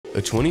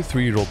A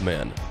 23-year-old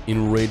man,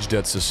 enraged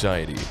at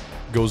society,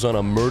 goes on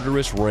a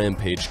murderous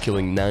rampage,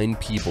 killing 9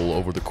 people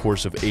over the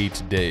course of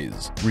 8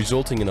 days,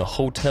 resulting in a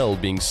hotel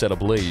being set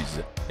ablaze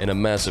and a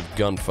massive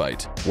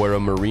gunfight, where a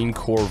Marine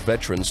Corps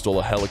veteran stole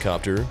a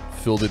helicopter,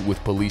 filled it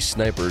with police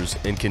snipers,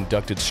 and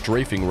conducted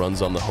strafing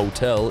runs on the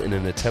hotel in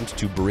an attempt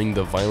to bring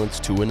the violence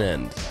to an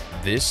end.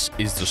 This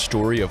is the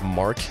story of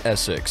Mark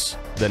Essex,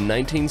 the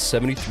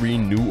 1973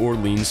 New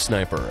Orleans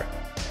sniper.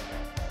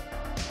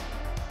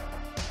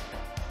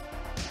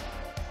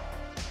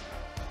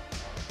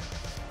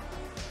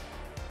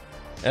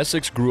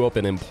 Essex grew up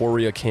in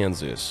Emporia,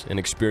 Kansas, and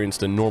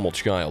experienced a normal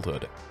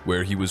childhood,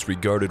 where he was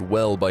regarded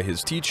well by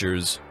his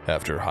teachers.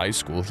 After high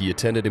school, he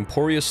attended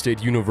Emporia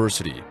State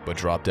University, but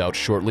dropped out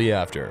shortly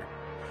after.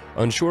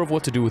 Unsure of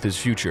what to do with his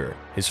future,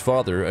 his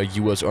father, a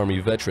U.S. Army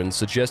veteran,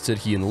 suggested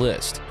he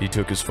enlist. He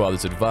took his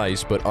father's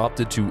advice, but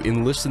opted to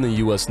enlist in the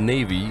U.S.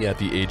 Navy at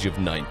the age of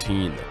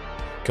 19.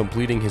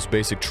 Completing his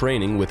basic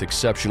training with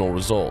exceptional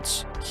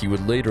results, he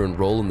would later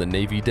enroll in the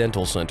Navy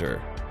Dental Center.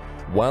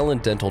 While in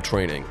dental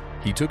training,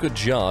 he took a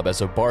job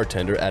as a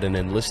bartender at an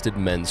enlisted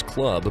men's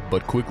club,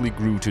 but quickly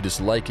grew to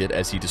dislike it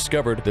as he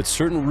discovered that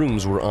certain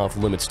rooms were off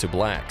limits to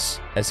blacks.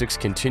 Essex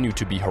continued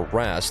to be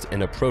harassed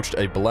and approached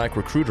a black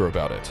recruiter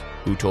about it,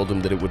 who told him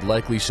that it would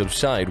likely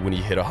subside when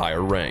he hit a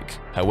higher rank.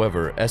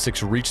 However,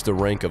 Essex reached the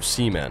rank of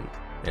seaman,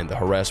 and the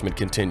harassment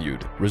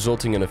continued,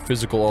 resulting in a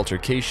physical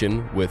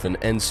altercation with an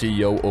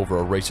NCO over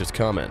a racist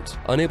comment.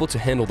 Unable to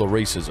handle the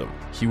racism,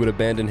 he would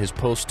abandon his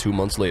post 2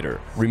 months later,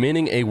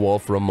 remaining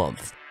AWOL for a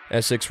month.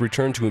 Essex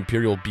returned to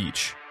Imperial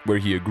Beach, where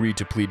he agreed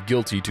to plead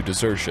guilty to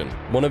desertion.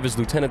 One of his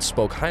lieutenants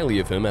spoke highly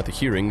of him at the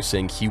hearing,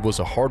 saying he was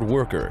a hard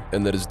worker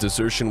and that his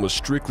desertion was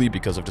strictly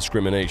because of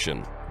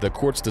discrimination. The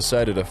courts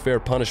decided a fair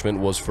punishment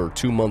was for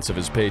 2 months of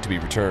his pay to be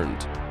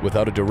returned.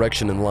 Without a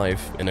direction in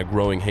life and a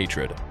growing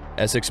hatred,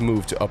 Essex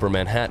moved to Upper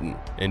Manhattan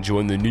and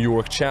joined the New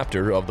York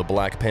chapter of the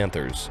Black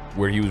Panthers,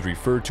 where he was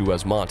referred to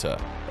as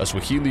Mata, a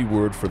Swahili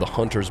word for the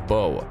hunter's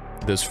bow.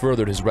 This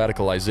furthered his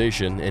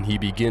radicalization, and he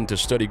began to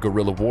study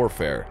guerrilla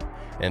warfare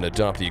and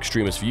adopt the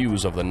extremist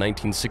views of the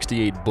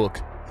 1968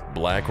 book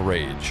Black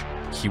Rage.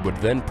 He would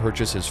then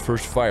purchase his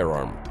first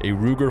firearm, a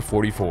Ruger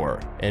 44,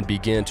 and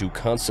began to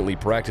constantly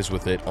practice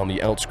with it on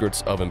the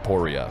outskirts of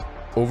Emporia.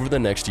 Over the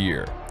next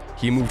year,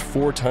 he moved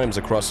 4 times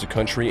across the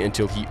country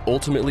until he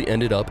ultimately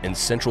ended up in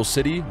Central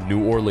City,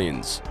 New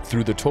Orleans.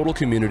 Through the Total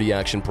Community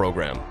Action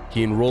Program,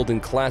 he enrolled in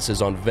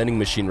classes on vending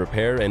machine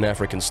repair and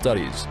African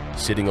studies.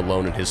 Sitting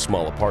alone in his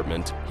small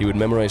apartment, he would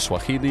memorize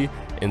Swahili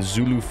and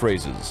Zulu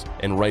phrases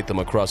and write them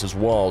across his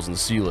walls and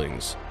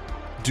ceilings.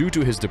 Due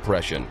to his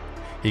depression,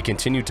 he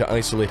continued to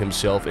isolate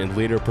himself and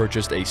later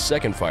purchased a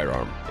second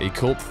firearm, a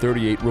Colt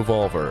 .38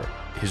 revolver.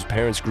 His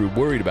parents grew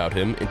worried about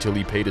him until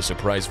he paid a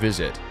surprise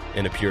visit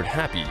and appeared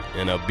happy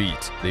and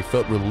upbeat. They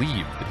felt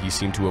relieved that he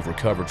seemed to have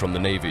recovered from the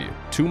Navy.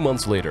 2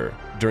 months later,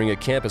 during a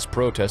campus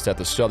protest at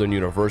the Southern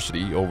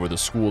University over the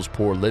school's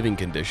poor living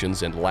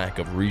conditions and lack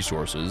of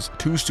resources,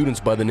 2 students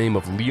by the name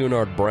of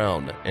Leonard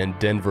Brown and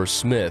Denver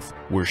Smith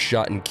were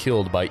shot and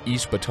killed by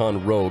East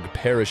Baton Rouge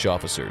parish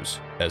officers.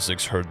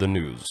 Essex heard the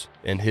news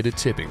and hit a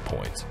tipping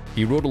point.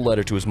 He wrote a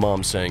letter to his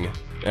mom saying,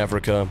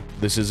 "Africa,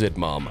 this is it,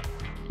 Mom.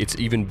 It's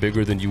even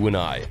bigger than you and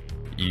I,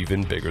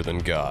 even bigger than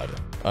God.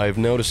 I have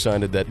now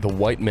decided that the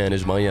white man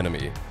is my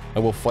enemy. I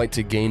will fight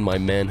to gain my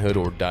manhood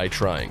or die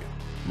trying.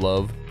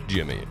 Love,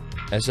 Jimmy."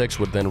 Essex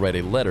would then write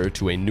a letter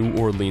to a New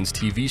Orleans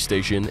TV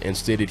station and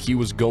stated he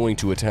was going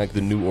to attack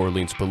the New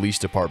Orleans Police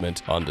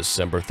Department on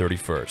December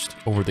 31st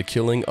over the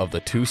killing of the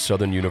 2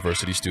 Southern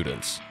University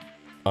students.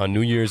 On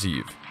New Year's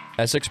Eve,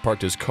 Essex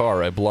parked his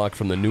car a block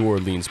from the New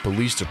Orleans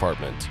Police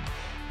Department,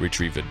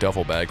 retrieved a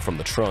duffel bag from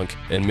the trunk,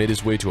 and made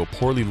his way to a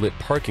poorly lit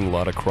parking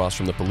lot across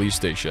from the police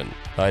station,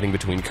 hiding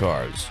between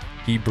cars.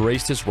 He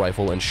braced his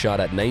rifle and shot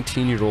at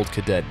 19-year-old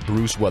cadet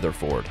Bruce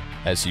Weatherford.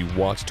 As he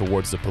walked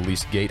towards the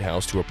police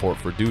gatehouse to report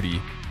for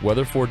duty,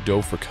 Weatherford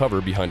dove for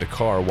cover behind a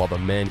car while the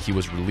man he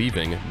was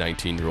relieving,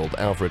 19-year-old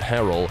Alfred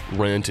Harrell,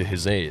 ran to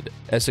his aid.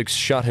 Essex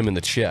shot him in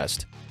the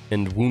chest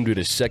and wounded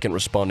a second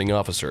responding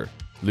officer,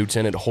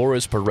 Lieutenant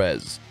Horace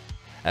Perez.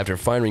 After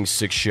firing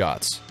 6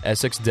 shots,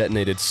 Essex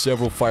detonated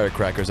several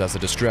firecrackers as a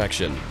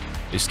distraction,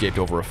 escaped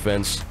over a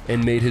fence,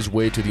 and made his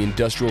way to the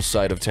industrial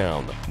side of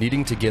town.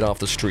 Needing to get off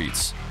the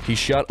streets, he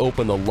shot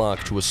open the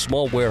lock to a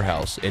small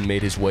warehouse and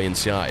made his way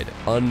inside,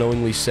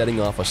 unknowingly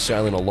setting off a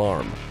silent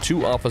alarm.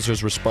 2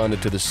 officers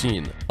responded to the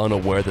scene,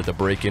 unaware that the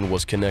break-in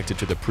was connected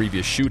to the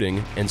previous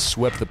shooting, and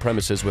swept the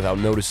premises without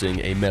noticing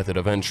a method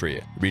of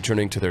entry.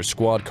 Returning to their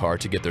squad car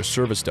to get their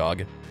service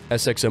dog,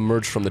 Essex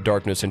emerged from the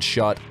darkness and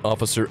shot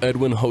Officer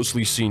Edwin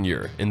Hosley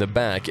Sr. in the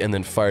back and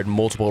then fired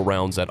multiple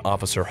rounds at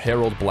Officer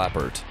Harold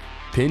Blappert.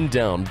 Pinned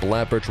down,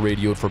 Blappert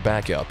radioed for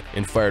backup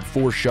and fired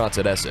 4 shots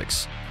at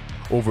Essex.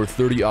 Over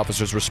 30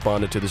 officers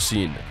responded to the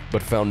scene,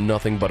 but found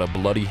nothing but a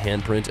bloody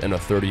handprint and a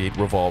 .38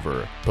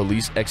 revolver.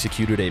 Police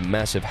executed a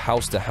massive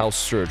house-to-house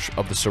search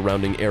of the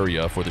surrounding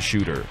area for the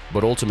shooter,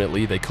 but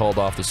ultimately they called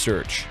off the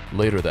search.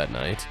 Later that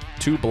night,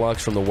 2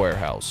 blocks from the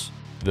warehouse,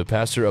 The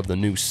pastor of the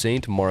new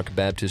St. Mark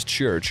Baptist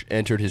Church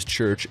entered his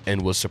church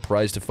and was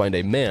surprised to find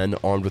a man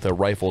armed with a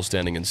rifle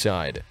standing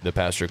inside. The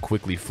pastor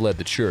quickly fled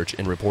the church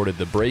and reported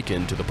the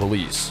break-in to the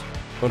police.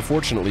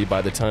 Unfortunately,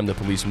 by the time the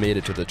police made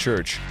it to the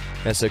church,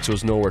 Essex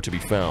was nowhere to be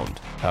found.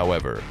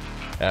 However,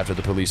 after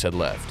the police had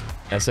left,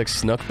 Essex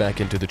snuck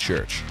back into the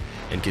church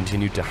and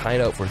continued to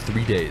hide out for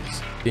 3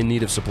 days, in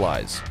need of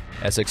supplies.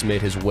 Essex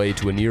made his way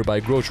to a nearby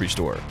grocery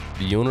store.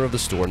 The owner of the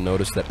store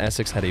noticed that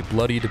Essex had a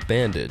bloodied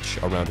bandage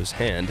around his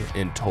hand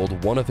and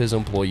told one of his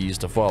employees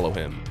to follow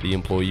him. The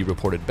employee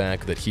reported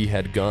back that he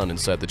had gone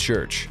inside the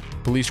church.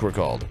 Police were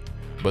called,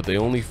 but they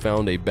only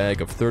found a bag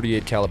of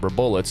 .38 caliber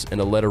bullets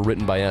and a letter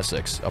written by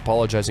Essex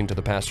apologizing to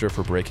the pastor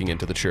for breaking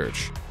into the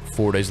church.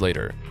 4 days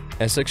later,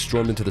 Essex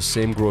stormed into the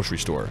same grocery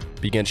store,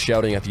 began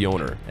shouting at the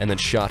owner, and then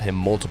shot him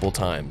multiple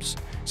times,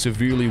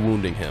 severely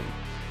wounding him.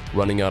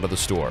 Running out of the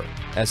store,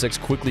 Essex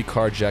quickly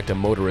carjacked a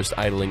motorist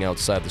idling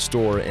outside the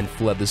store and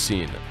fled the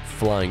scene,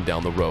 flying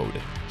down the road.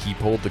 He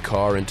pulled the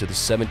car into the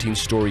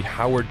 17-story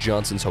Howard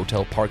Johnson's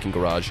hotel parking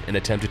garage and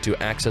attempted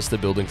to access the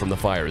building from the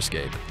fire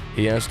escape.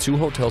 He asked 2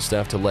 hotel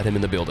staff to let him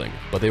in the building,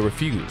 but they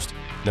refused.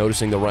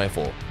 Noticing the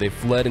rifle, they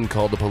fled and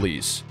called the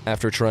police.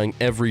 After trying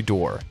every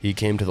door, he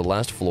came to the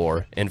last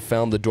floor and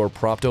found the door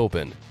propped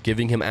open,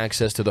 giving him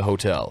access to the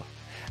hotel.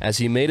 As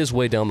he made his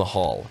way down the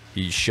hall,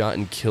 he shot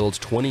and killed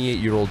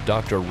 28-year-old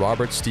Dr.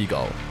 Robert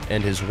Stegall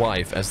and his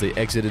wife as they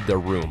exited their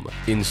room.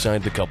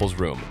 Inside the couple's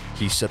room,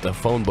 he set the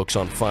phone books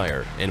on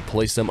fire and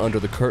placed them under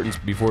the curtains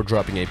before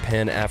dropping a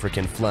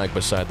Pan-African flag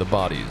beside the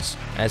bodies.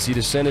 As he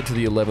descended to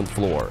the 11th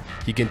floor,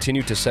 he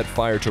continued to set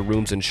fire to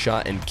rooms and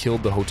shot and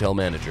killed the hotel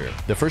manager.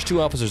 The first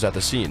 2 officers at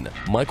the scene,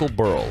 Michael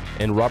Burrell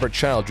and Robert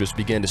Childress,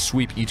 began to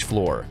sweep each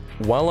floor.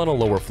 While on a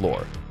lower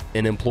floor,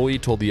 an employee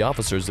told the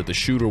officers that the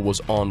shooter was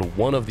on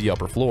one of the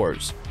upper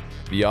floors.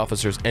 The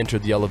officers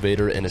entered the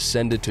elevator and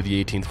ascended to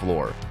the 18th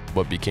floor,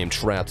 but became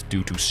trapped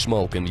due to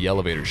smoke in the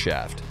elevator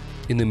shaft.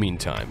 In the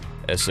meantime,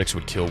 Essex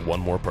would kill one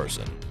more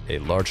person. A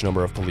large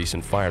number of police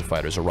and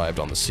firefighters arrived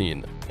on the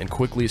scene and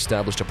quickly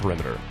established a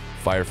perimeter.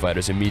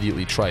 Firefighters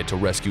immediately tried to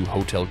rescue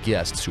hotel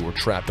guests who were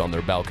trapped on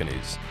their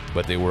balconies,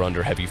 but they were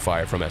under heavy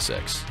fire from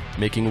Essex,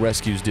 making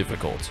rescues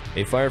difficult.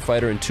 A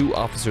firefighter and 2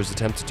 officers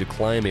attempted to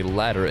climb a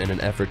ladder in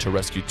an effort to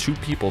rescue 2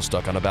 people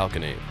stuck on a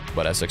balcony,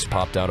 but Essex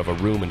popped out of a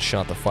room and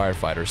shot the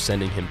firefighter,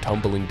 sending him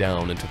tumbling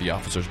down into the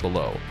officers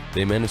below.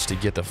 They managed to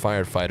get the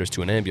firefighters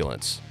to an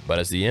ambulance, but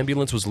as the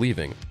ambulance was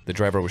leaving, the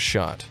driver was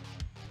shot.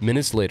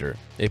 Minutes later,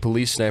 a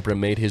police sniper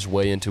made his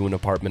way into an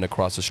apartment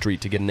across the street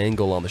to get an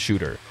angle on the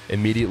shooter.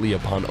 Immediately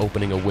upon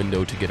opening a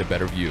window to get a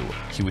better view,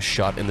 he was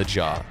shot in the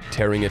jaw,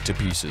 tearing it to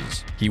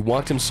pieces. He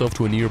walked himself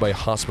to a nearby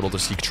hospital to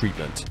seek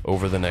treatment.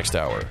 Over the next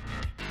hour,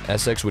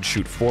 Essex would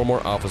shoot 4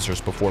 more officers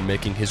before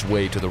making his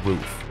way to the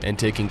roof and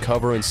taking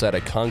cover inside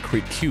a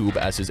concrete cube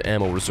as his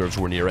ammo reserves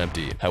were near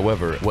empty.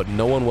 However, what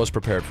no one was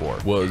prepared for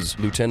was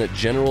Lieutenant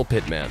General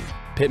Pitman.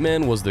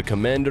 Pitman was the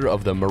commander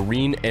of the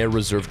Marine Air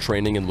Reserve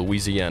training in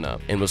Louisiana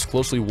and was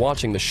closely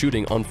watching the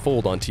shooting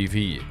unfold on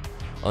TV.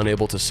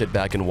 Unable to sit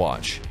back and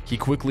watch, he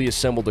quickly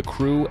assembled a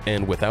crew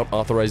and, without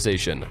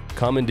authorization,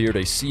 commandeered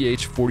a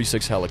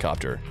CH-46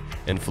 helicopter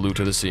and flew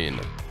to the scene.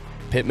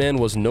 Pitman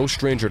was no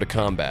stranger to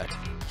combat.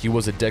 He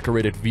was a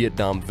decorated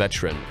Vietnam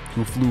veteran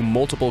who flew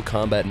multiple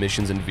combat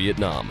missions in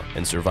Vietnam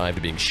and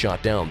survived being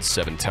shot down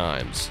 7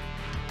 times.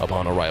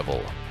 Upon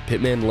arrival,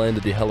 Pitman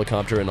landed the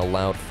helicopter and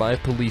allowed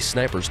 5 police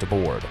snipers to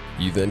board.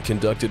 He then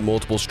conducted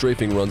multiple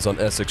strafing runs on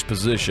Essex's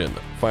position,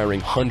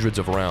 firing hundreds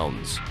of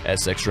rounds.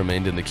 Essex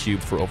remained in the cube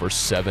for over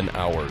 7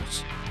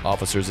 hours.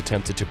 Officers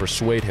attempted to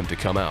persuade him to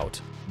come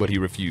out, but he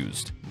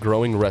refused.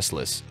 Growing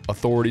restless,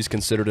 authorities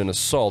considered an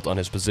assault on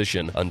his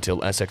position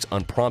until Essex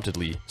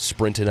unpromptedly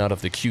sprinted out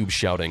of the cube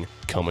shouting,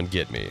 "Come and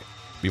get me,"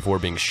 before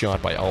being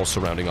shot by all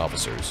surrounding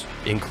officers,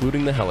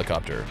 including the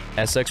helicopter.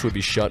 Essex would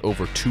be shot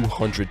over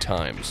 200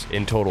 times.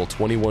 In total,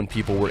 21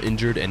 people were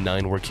injured and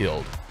 9 were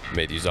killed.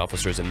 May these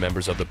officers and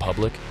members of the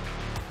public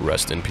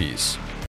rest in peace.